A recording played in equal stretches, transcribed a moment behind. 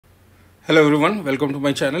Hello everyone, welcome to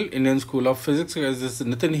my channel Indian School of Physics. Guys, this is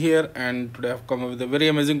Nitin here, and today I've come up with a very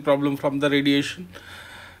amazing problem from the radiation.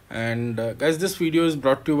 And guys, this video is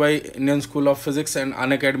brought to you by Indian School of Physics and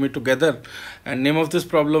Unacademy together. And name of this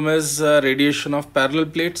problem is radiation of parallel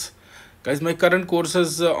plates. Guys, my current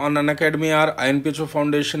courses on Unacademy are INPHO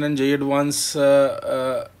Foundation and JEE ADVANCE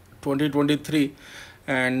 2023,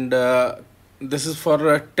 and this is for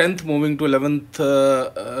 10th moving to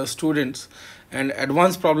 11th students, and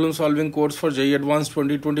advanced problem solving course for JEE Advanced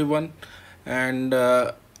 2021, and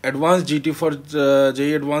advanced GT for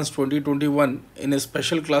JEE Advanced 2021 in a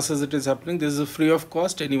special classes it is happening. This is free of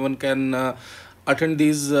cost. Anyone can attend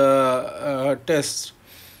these tests.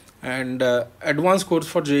 And advanced course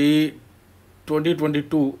for JEE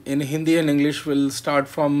 2022 in Hindi and English will start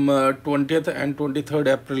from 20th and 23rd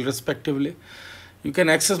April respectively. You can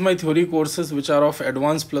access my theory courses which are of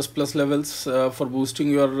advanced plus levels for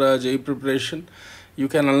boosting your JEE preparation. You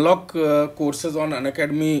can unlock courses on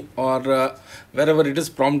Unacademy or wherever it is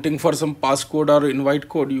prompting for some passcode or invite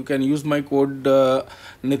code. You can use my code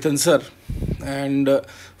Nitin sir. And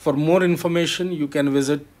for more information, you can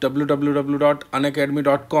visit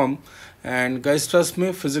www.unacademy.com. And guys, trust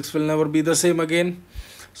me, physics will never be the same again.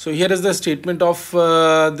 So here is the statement of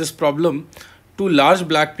this problem. Two large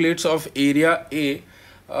black plates of area A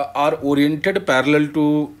are oriented parallel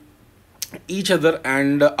to each other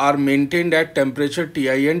and are maintained at temperature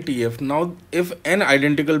Ti and Tf. Now, if n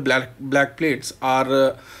identical black plates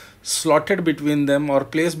are slotted between them or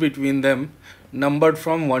placed between them, numbered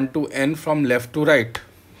from 1 to n from left to right.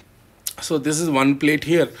 So this is one plate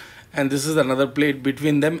here, and this is another plate.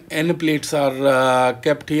 Between them, n plates are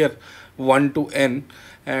kept here, 1 to n.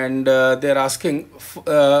 And they're asking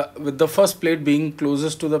with the first plate being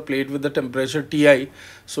closest to the plate with the temperature Ti.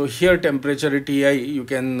 So here temperature Ti you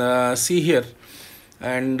can see here,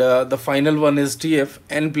 and the final one is Tf.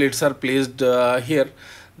 N plates are placed here.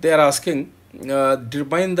 They are asking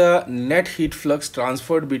determine the net heat flux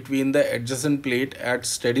transferred between the adjacent plate at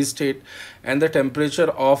steady state and the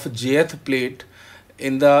temperature of jth plate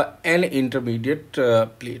in the n intermediate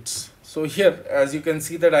plates. So here, as you can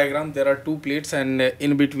see the diagram, there are two plates, and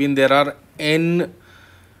in between there are n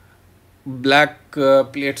black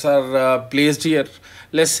plates are placed here.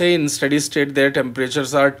 Let's say in steady state their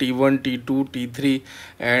temperatures are T1, T2, T3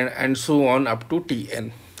 and so on up to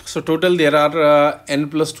Tn. So total there are n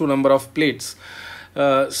plus 2 number of plates.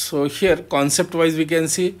 So here concept wise we can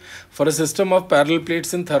see, for a system of parallel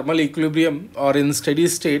plates in thermal equilibrium or in steady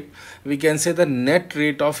state, we can say the net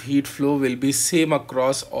rate of heat flow will be same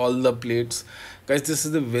across all the plates. Guys, this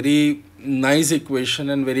is a very nice equation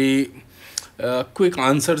and very quick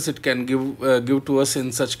answers it can give to us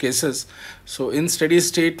in such cases. So in steady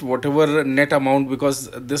state, whatever net amount, because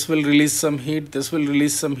this will release some heat, this will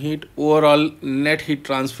release some heat, overall net heat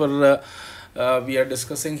transfer we are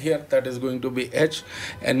discussing here, that is going to be H,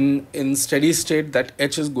 and in steady state that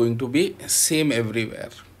H is going to be same everywhere.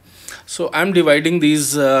 So I'm dividing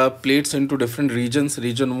these plates into different regions,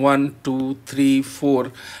 region 1, 2, 3,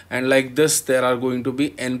 4, and like this there are going to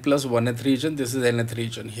be n plus 1th region. This is nth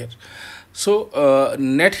region here. So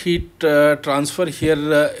net heat transfer here,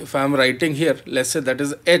 if I'm writing here, let's say that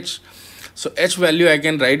is H. So H value I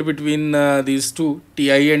can write between these two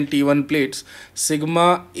Ti and T1 plates,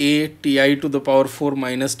 sigma A Ti to the power 4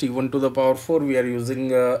 minus T1 to the power 4. We are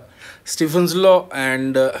using Stephen's law,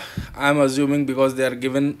 and I'm assuming because they are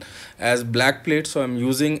given as black plates, so I'm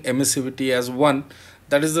using emissivity as 1.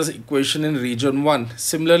 That is the equation in region 1.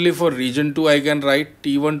 Similarly for region 2, I can write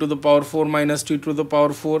T1 to the power 4 minus T to the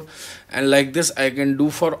power 4, and like this I can do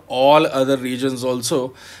for all other regions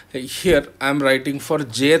also. Here I am writing for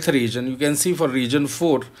jth region. You can see for region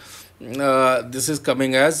 4, this is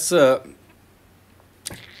coming as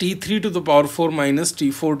T3 to the power 4 minus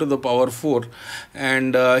T4 to the power 4,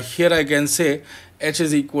 and here I can say H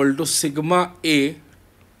is equal to sigma A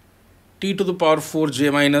T to the power 4 j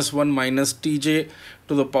minus 1 minus Tj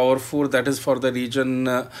to the power 4, that is for the region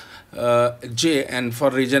J, and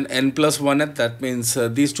for region n plus 1th, that means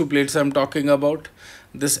these two plates I'm talking about,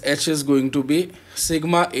 this H is going to be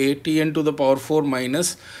sigma A Tn to the power 4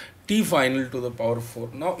 minus T final to the power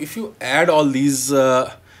 4. Now if you add all these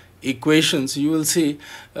equations, you will see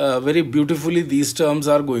very beautifully these terms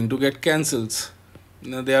are going to get cancelled.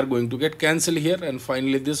 Now they are going to get cancelled here, and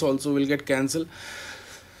finally this also will get cancelled.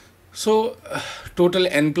 So total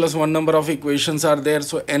n plus 1 number of equations are there.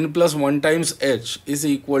 So n plus 1 times H is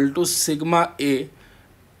equal to sigma A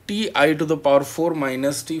Ti to the power 4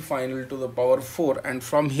 minus T final to the power 4, and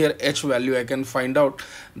from here H value I can find out.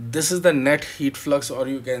 This is the net heat flux, or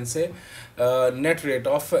you can say net rate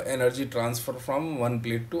of energy transfer from one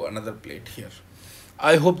plate to another plate here.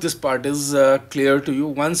 I hope this part is clear to you.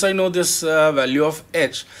 Once I know this value of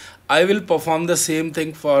H, I will perform the same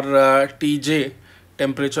thing for Tj,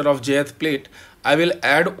 temperature of jth plate. I will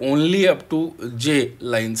add only up to J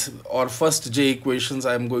lines, or first J equations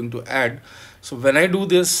I am going to add. So when I do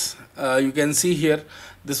this, you can see here,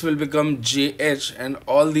 this will become JH, and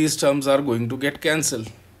all these terms are going to get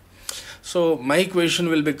cancelled. So my equation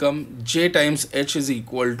will become J times H is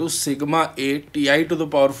equal to sigma A Ti to the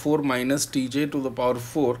power 4 minus Tj to the power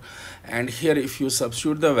 4. And here if you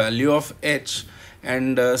substitute the value of H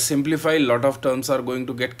and simplify, a lot of terms are going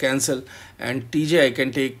to get cancelled, and Tj I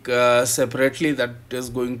can take separately. That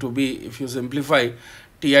is going to be, if you simplify,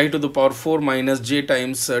 Ti to the power 4 minus J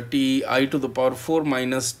times Ti to the power 4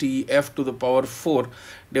 minus Tf to the power 4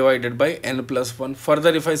 divided by n plus 1.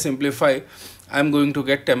 Further, if I simplify, I am going to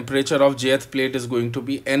get temperature of jth plate is going to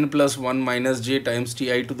be n plus 1 minus J times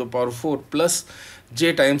Ti to the power 4 plus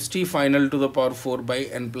J times T final to the power 4 by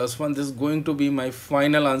n plus 1. This is going to be my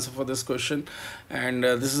final answer for this question, and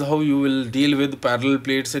this is how you will deal with parallel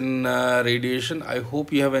plates in radiation. I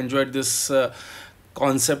hope you have enjoyed this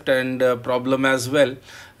concept and problem as well.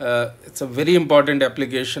 It's a very important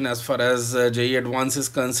application as far as JEE Advance is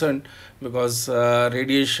concerned, because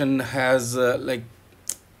radiation has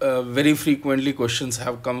very frequently questions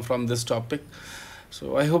have come from this topic.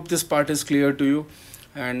 So I hope this part is clear to you,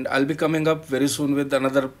 and I'll be coming up very soon with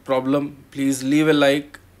another problem. Please leave a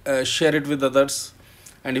like, share it with others,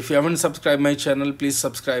 and if you haven't subscribed my channel, please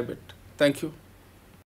subscribe it. Thank you.